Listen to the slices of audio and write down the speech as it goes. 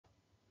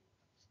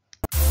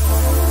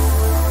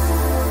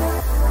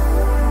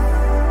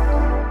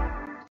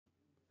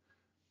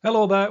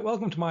Hello there,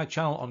 welcome to my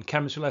channel on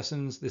chemistry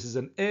lessons. This is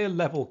an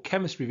A-level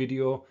chemistry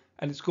video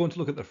and it's going to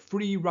look at the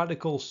free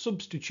radical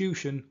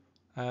substitution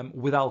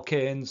with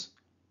alkanes,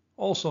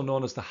 also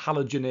known as the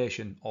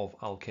halogenation of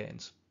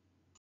alkanes.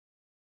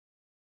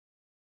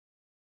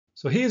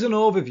 So here's an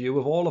overview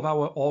of all of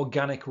our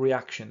organic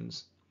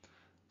reactions.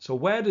 So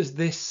where does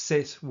this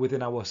sit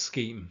within our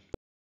scheme?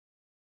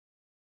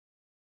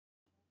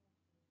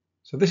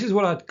 So this is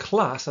what I'd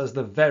class as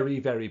the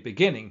very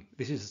beginning.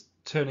 This is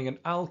turning an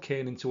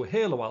alkane into a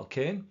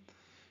haloalkane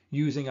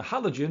using a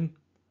halogen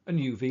and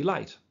UV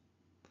light.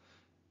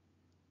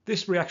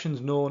 This reaction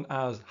is known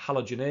as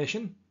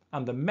halogenation,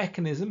 and the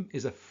mechanism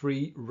is a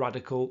free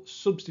radical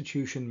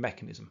substitution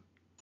mechanism.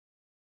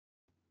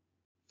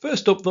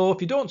 First up though,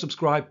 if you don't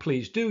subscribe,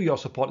 please do. Your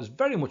support is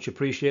very much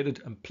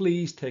appreciated, and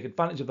please take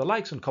advantage of the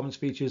likes and comments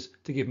features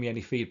to give me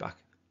any feedback.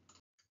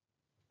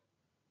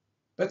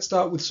 Let's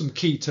start with some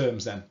key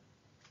terms then.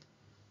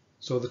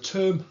 So the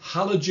term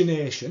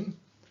halogenation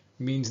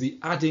means the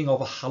adding of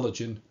a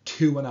halogen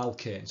to an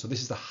alkane. So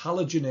this is the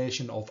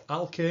halogenation of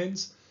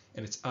alkanes,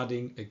 and it's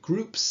adding a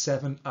group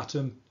 7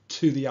 atom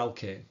to the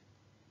alkane.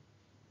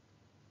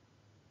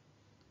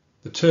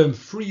 The term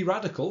free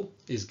radical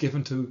is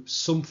given to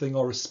something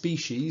or a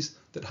species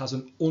that has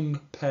an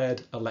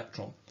unpaired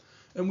electron,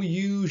 and we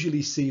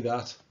usually see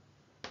that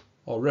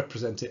or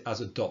represent it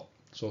as a dot.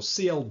 So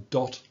Cl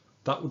dot,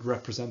 that would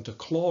represent a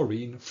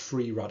chlorine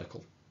free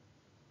radical.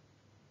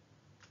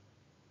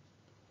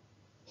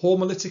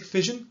 Homolytic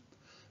fission,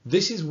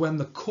 this is when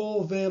the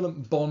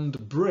covalent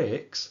bond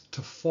breaks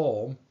to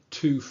form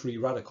two free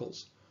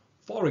radicals.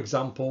 For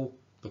example,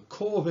 the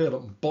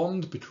covalent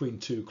bond between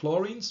two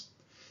chlorines.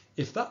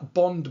 If that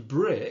bond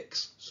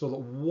breaks so that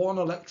one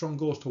electron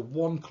goes to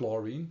one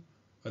chlorine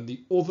and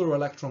the other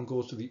electron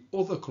goes to the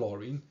other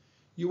chlorine,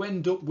 you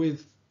end up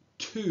with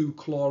two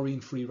chlorine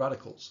free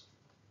radicals.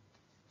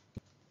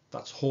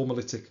 That's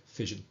homolytic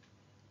fission.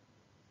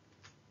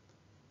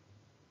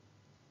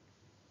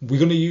 We're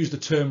going to use the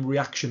term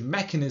reaction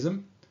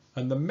mechanism,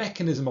 and the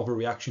mechanism of a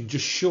reaction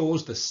just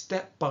shows the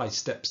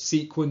step-by-step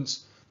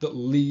sequence that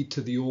lead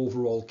to the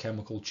overall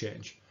chemical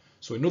change.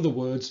 So in other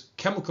words,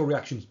 chemical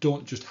reactions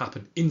don't just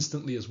happen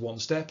instantly as one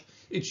step.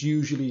 It's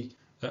usually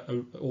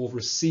over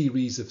a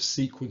series of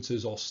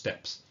sequences or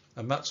steps,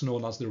 and that's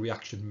known as the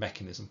reaction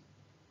mechanism.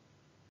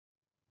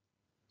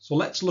 So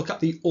let's look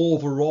at the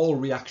overall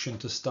reaction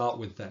to start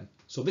with then.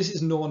 So this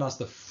is known as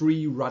the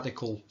free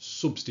radical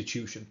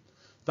substitution.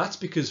 That's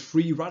because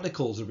free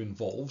radicals are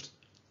involved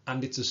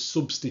and it's a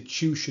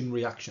substitution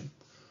reaction.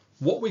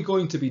 What we're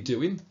going to be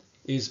doing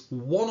is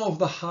one of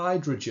the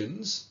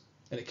hydrogens,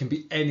 and it can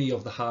be any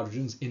of the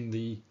hydrogens in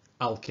the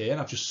alkane,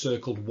 I've just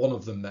circled one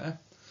of them there.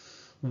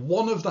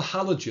 One of the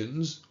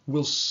halogens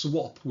will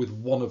swap with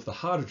one of the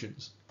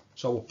hydrogens.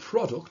 So our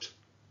product,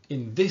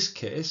 in this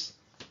case,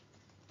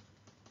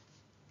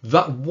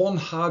 that one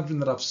hydrogen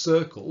that I've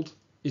circled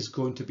is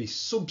going to be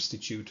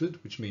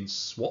substituted, which means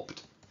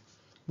swapped,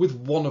 with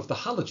one of the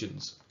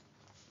halogens,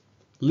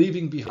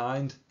 leaving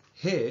behind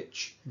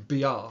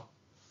HBr.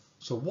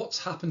 So what's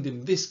happened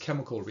in this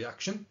chemical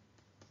reaction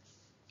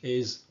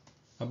is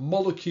a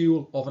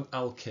molecule of an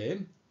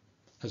alkane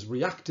has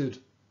reacted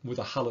with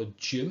a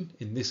halogen,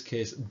 in this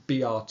case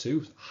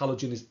Br2.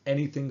 Halogen is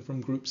anything from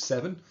group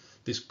 7.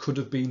 This could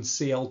have been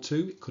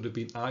Cl2, it could have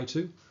been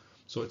I2.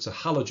 So it's a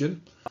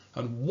halogen,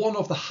 and one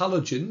of the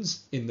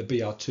halogens in the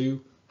Br2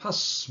 has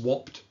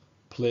swapped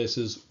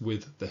places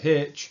with the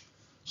H.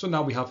 So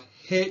now we have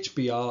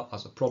HBr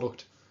as a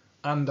product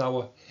and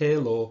our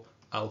halo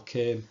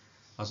alkane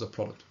as a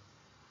product.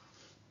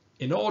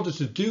 In order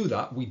to do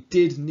that, we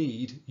did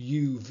need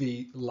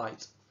UV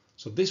light.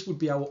 So this would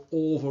be our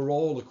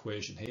overall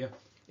equation here.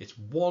 It's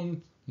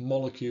one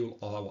molecule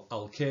of our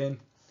alkane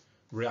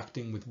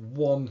reacting with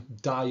one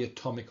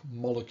diatomic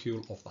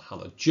molecule of the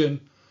halogen,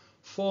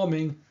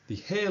 forming the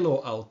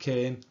halo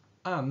alkane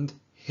and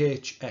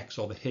HX,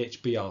 or the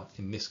HBr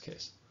in this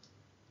case.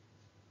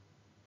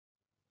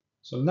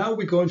 So now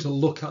we're going to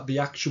look at the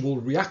actual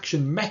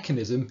reaction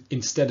mechanism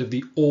instead of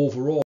the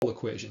overall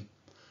equation.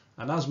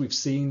 And as we've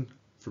seen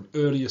from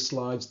earlier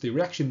slides, the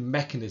reaction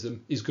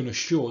mechanism is going to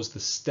show us the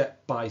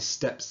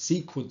step-by-step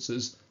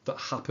sequences that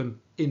happen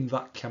in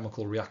that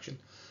chemical reaction.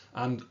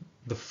 And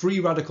the free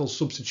radical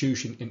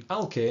substitution in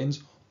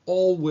alkanes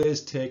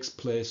always takes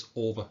place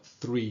over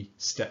 3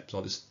 steps,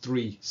 or there's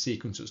 3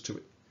 sequences to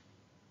it.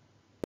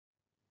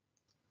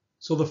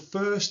 So the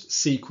first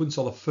sequence,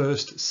 or the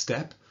first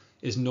step,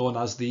 is known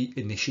as the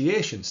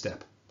initiation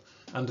step,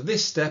 and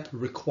this step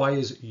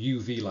requires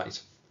UV light,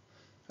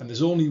 and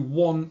there's only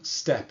one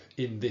step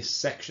in this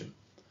section.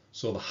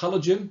 So the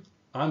halogen,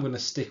 I'm going to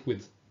stick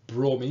with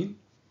bromine.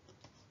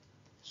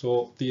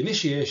 So the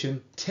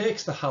initiation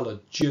takes the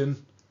halogen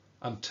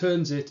and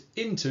turns it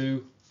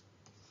into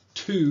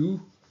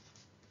 2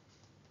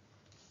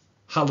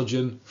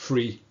 halogen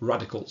free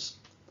radicals.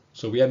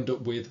 So we end up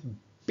with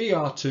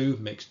Br2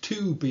 makes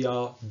 2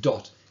 Br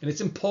dot, and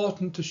it's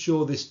important to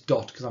show this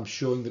dot because I'm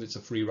showing that it's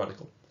a free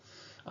radical.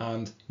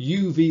 And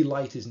UV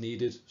light is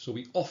needed, so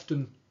we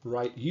often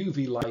write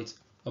UV light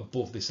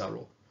above this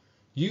arrow.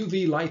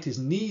 UV light is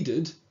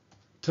needed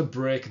to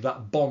break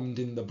that bond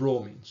in the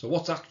bromine. So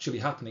what's actually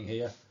happening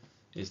here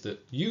is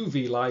that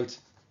UV light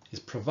is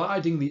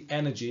providing the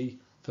energy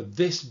for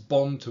this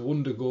bond to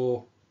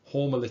undergo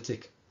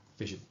homolytic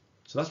fission.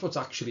 So that's what's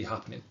actually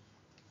happening.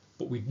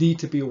 But we need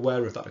to be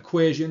aware of that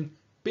equation.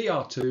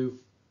 Br2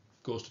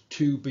 goes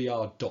to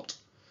 2Br dot.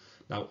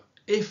 Now,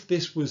 if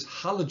this was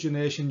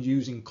halogenation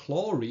using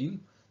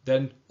chlorine,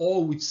 then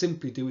all we'd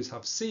simply do is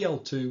have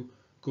Cl2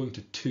 going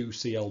to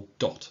 2Cl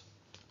dot.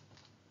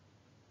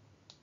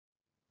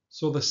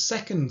 So the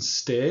second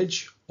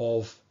stage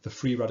of the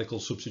free radical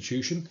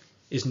substitution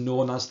is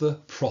known as the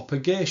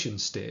propagation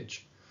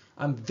stage.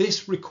 And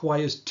this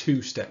requires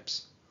two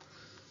steps.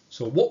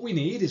 So what we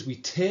need is we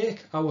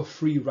take our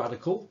free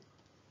radical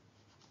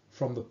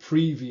from the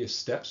previous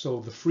step. So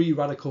the free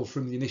radical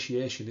from the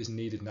initiation is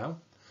needed now.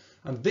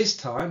 And this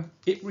time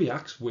it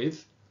reacts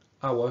with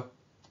our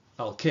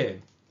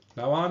alkane.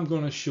 Now I'm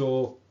going to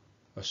show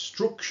a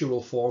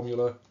structural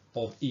formula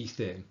of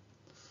ethane.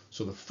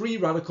 So the free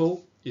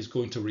radical is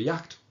going to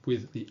react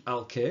with the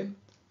alkane,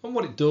 and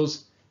what it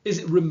does is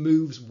it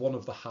removes one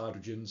of the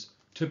hydrogens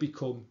to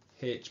become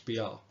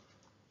HBr.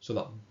 So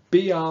that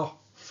Br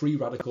free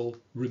radical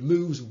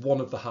removes one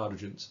of the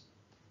hydrogens.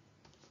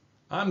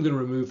 I'm going to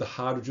remove the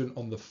hydrogen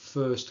on the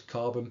first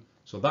carbon,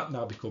 so that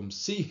now becomes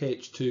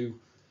CH2,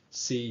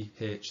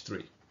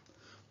 CH3.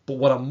 But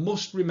what I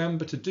must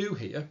remember to do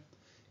here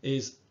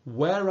is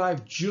where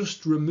I've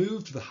just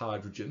removed the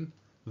hydrogen,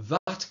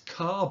 that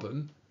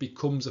carbon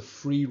becomes a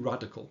free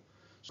radical.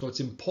 So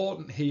it's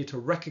important here to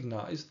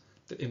recognise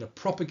that in a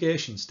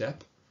propagation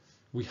step,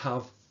 we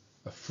have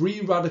a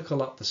free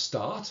radical at the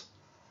start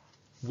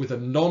with a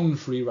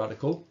non-free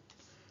radical,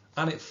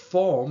 and it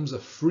forms a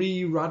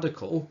free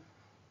radical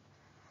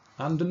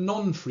and a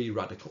non-free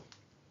radical.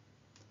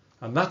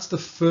 And that's the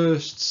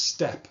first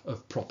step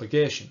of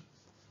propagation.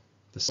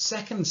 The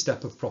second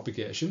step of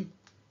propagation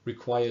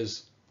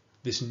requires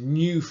this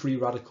new free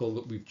radical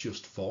that we've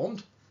just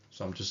formed.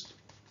 So I'm just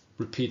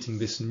repeating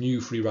this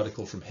new free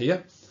radical from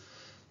here.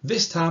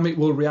 This time it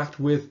will react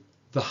with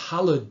the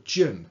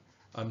halogen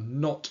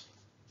and not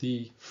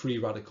the free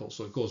radical.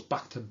 So it goes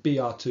back to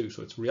Br2.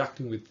 So it's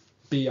reacting with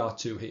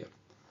Br2 here.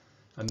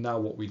 And now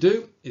what we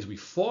do is we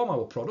form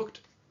our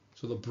product.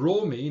 So the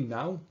bromine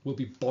now will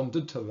be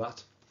bonded to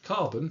that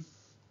carbon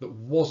that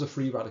was a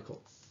free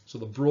radical. So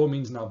the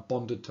bromine's now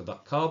bonded to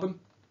that carbon.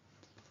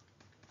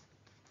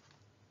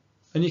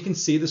 And you can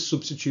see the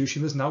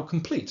substitution is now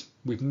complete.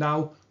 We've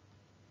now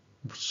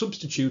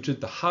substituted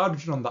the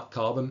hydrogen on that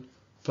carbon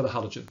for the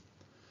halogen.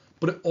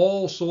 But it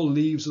also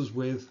leaves us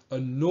with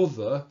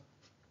another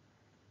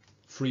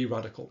free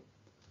radical.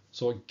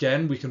 So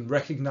again, we can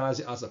recognize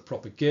it as a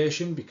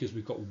propagation because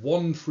we've got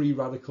one free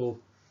radical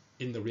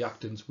in the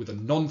reactants with a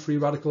non-free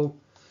radical,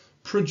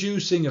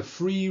 producing a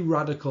free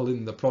radical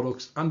in the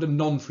products and a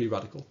non-free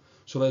radical.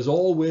 So there's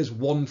always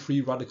one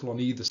free radical on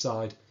either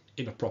side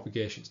in a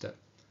propagation step.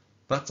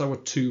 That's our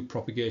two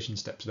propagation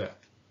steps there.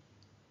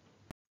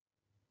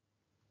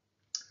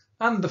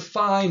 And the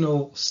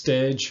final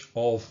stage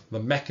of the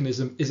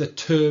mechanism is a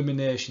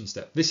termination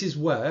step. This is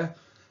where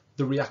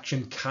the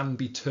reaction can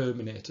be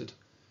terminated,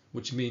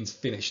 which means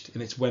finished.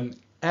 And it's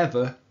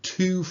whenever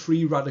two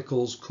free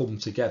radicals come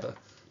together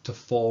to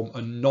form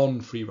a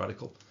non-free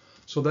radical.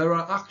 So there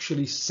are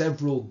actually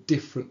several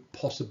different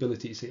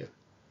possibilities here.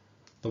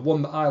 The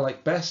one that I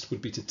like best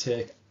would be to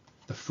take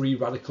the free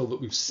radical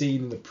that we've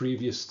seen in the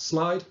previous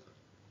slide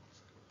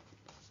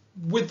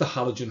with the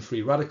halogen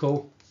free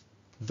radical.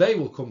 They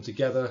will come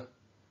together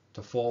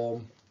to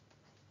form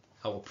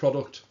our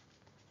product.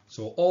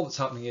 So all that's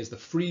happening is the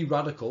free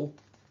radical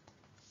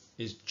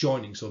is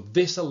joining. So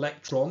this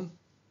electron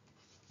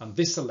and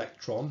this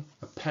electron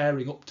are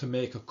pairing up to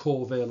make a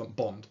covalent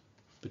bond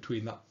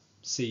between that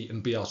C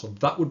and Br. So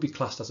that would be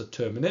classed as a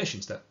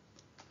termination step.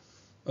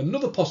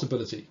 Another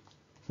possibility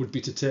would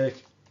be to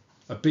take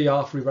a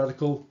Br free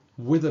radical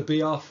with a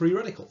Br free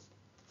radical,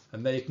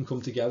 and they can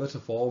come together to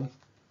form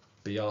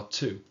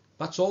Br2.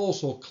 That's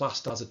also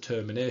classed as a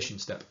termination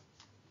step.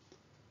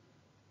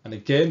 And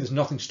again, there's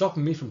nothing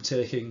stopping me from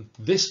taking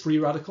this free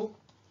radical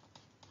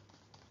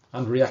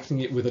and reacting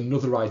it with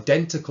another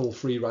identical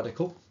free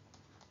radical.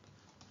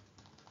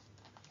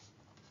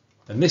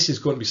 And this is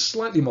going to be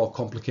slightly more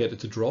complicated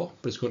to draw,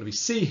 but it's going to be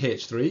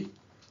CH3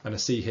 and a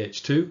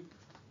CH2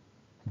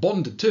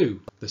 bonded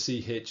to the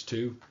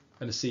CH2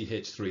 and a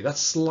CH3. That's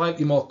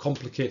slightly more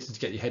complicated to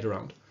get your head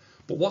around.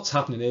 But what's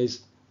happening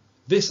is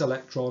this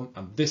electron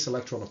and this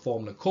electron are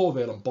forming a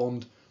covalent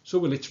bond. So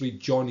we're literally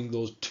joining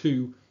those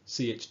two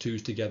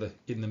CH2s together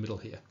in the middle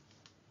here.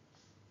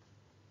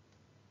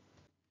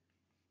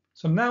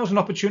 So now's an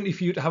opportunity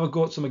for you to have a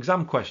go at some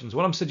exam questions.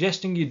 What I'm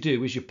suggesting you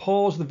do is you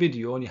pause the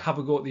video and you have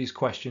a go at these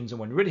questions, and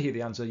when you're ready to hear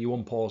the answer, you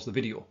unpause the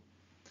video.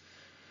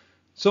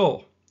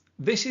 So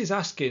this is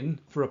asking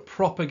for a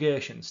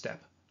propagation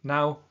step.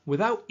 Now,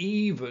 without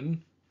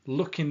even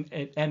looking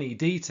at any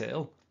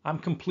detail, I'm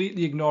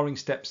completely ignoring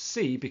step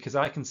C because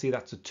I can see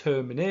that's a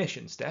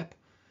termination step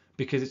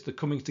because it's the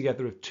coming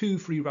together of two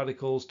free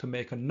radicals to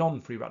make a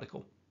non-free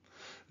radical.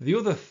 The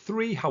other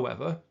three,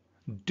 however,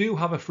 do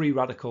have a free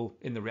radical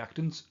in the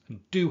reactants and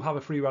do have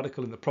a free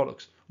radical in the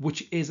products,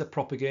 which is a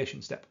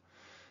propagation step.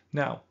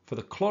 Now, for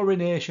the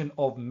chlorination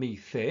of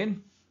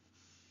methane,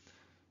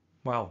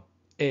 well,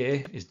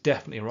 A is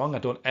definitely wrong. I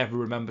don't ever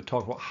remember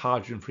talking about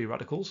hydrogen free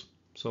radicals,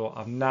 so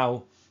I'm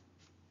now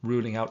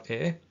ruling out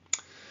A.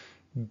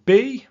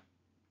 B,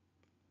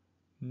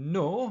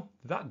 no,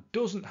 that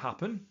doesn't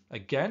happen.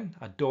 Again,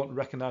 I don't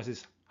recognise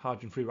this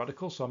hydrogen free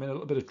radical, so I'm in a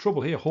little bit of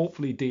trouble here.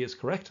 Hopefully D is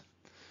correct.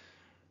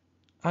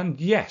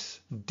 And yes,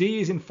 D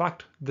is in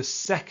fact the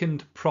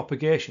second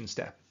propagation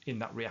step in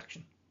that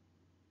reaction.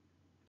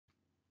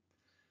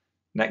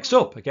 Next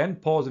up, again,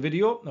 pause the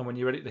video, and when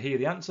you're ready to hear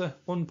the answer,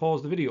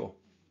 unpause the video.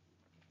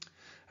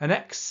 An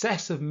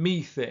excess of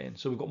methane,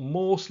 so we've got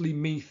mostly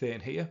methane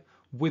here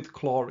with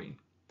chlorine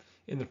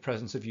in the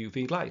presence of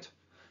UV light.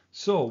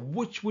 So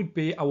which would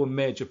be our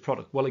major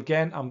product? Well,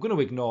 again, I'm going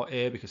to ignore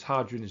A because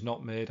hydrogen is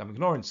not made. I'm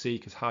ignoring C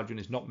because hydrogen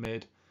is not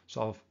made.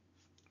 So I've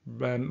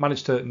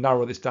managed to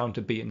narrow this down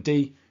to B and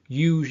D.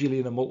 Usually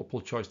in a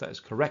multiple choice that is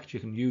correct. You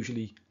can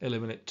usually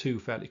eliminate two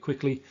fairly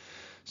quickly.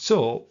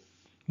 So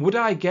would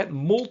I get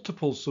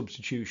multiple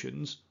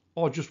substitutions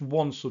or just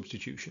one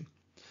substitution?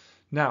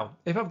 Now,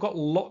 if I've got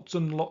lots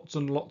and lots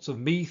and lots of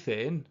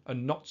methane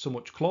and not so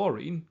much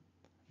chlorine,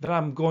 then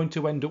I'm going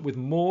to end up with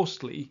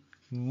mostly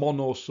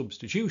mono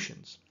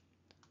substitutions.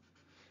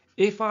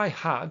 If I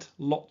had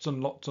lots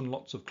and lots and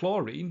lots of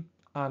chlorine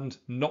and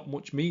not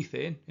much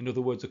methane, in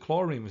other words, the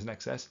chlorine was in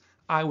excess,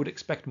 I would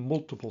expect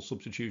multiple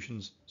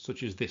substitutions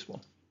such as this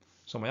one.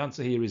 So my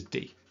answer here is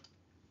D.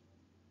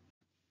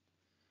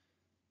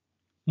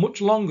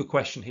 Much longer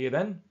question here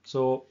then,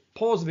 so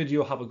pause the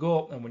video, have a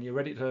go, and when you're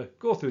ready to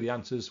go through the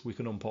answers, we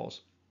can unpause.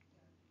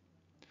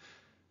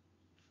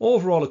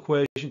 Overall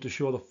equation to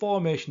show the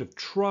formation of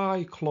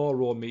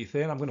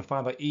trichloromethane. I'm going to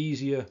find that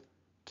easier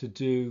to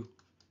do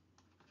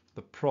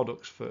the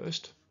products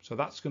first. So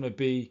that's going to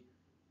be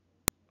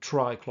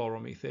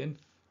trichloromethane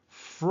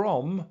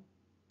from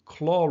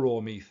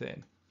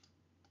chloromethane.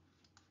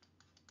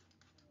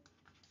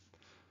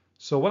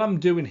 So what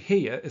I'm doing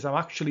here is I'm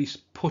actually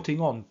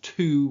putting on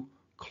two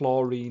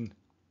chlorine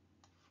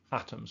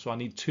atoms. So I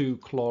need two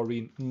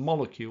chlorine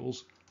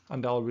molecules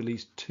and I'll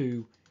release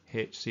two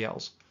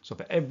HCl's. So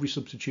for every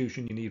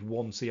substitution you need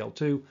one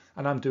Cl2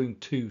 and I'm doing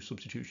two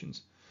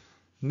substitutions.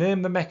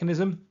 Name the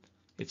mechanism.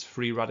 It's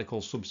free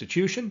radical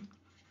substitution.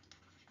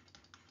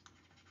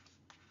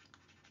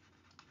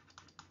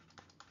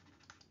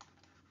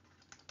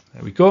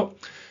 There we go.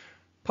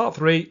 Part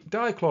 3,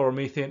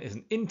 dichloromethane is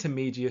an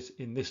intermediate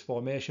in this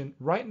formation.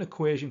 Write an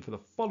equation for the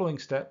following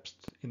steps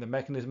in the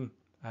mechanism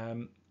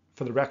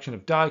for the reaction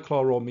of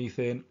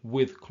dichloromethane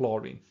with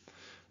chlorine.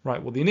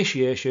 Right, well the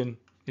initiation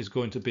is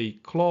going to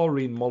be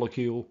chlorine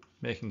molecule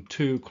making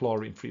two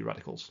chlorine free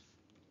radicals.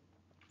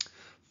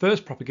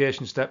 First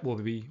propagation step will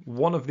be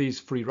one of these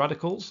free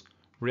radicals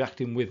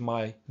reacting with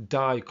my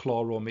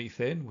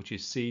dichloromethane, which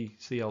is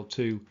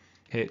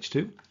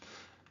CCl2H2.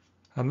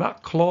 And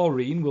that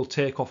chlorine will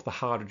take off the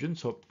hydrogen,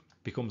 so it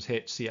becomes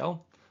HCl,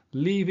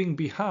 leaving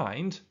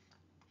behind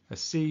a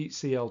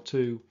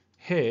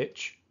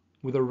CCl2H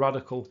with a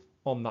radical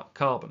on that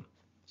carbon.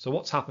 So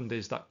what's happened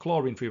is that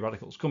chlorine free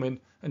radicals come in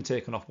and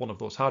taken off one of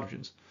those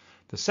hydrogens.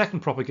 The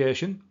second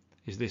propagation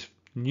is this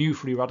new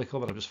free radical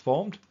that I've just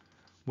formed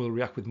will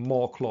react with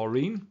more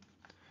chlorine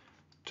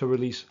to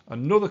release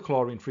another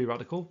chlorine free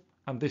radical,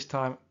 and this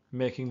time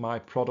making my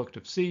product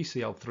of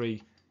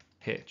CCl3H.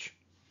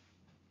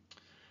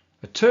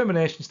 A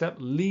termination step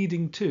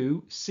leading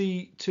to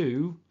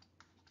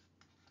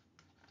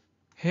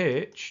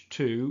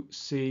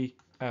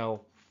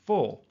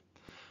C2H2Cl4.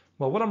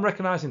 Well, what I'm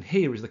recognizing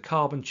here is the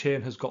carbon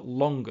chain has got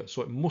longer,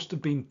 so it must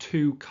have been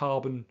two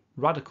carbon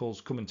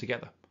radicals coming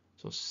together.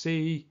 So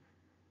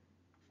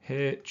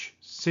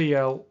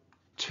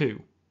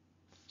CHCl2.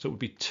 So it would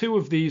be two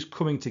of these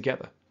coming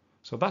together.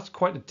 So that's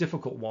quite a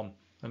difficult one,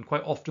 and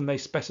quite often they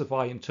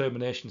specify in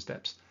termination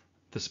steps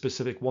the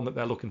specific one that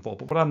they're looking for.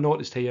 But what I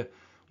noticed here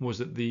was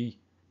that the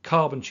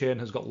carbon chain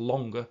has got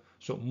longer,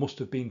 so it must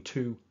have been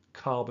two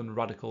carbon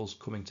radicals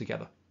coming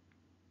together.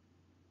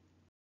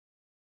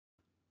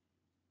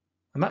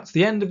 And that's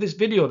the end of this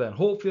video then.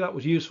 Hopefully that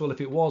was useful.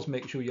 If it was,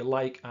 make sure you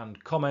like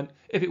and comment.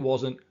 If it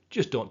wasn't,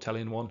 just don't tell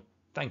anyone.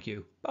 Thank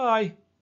you. Bye.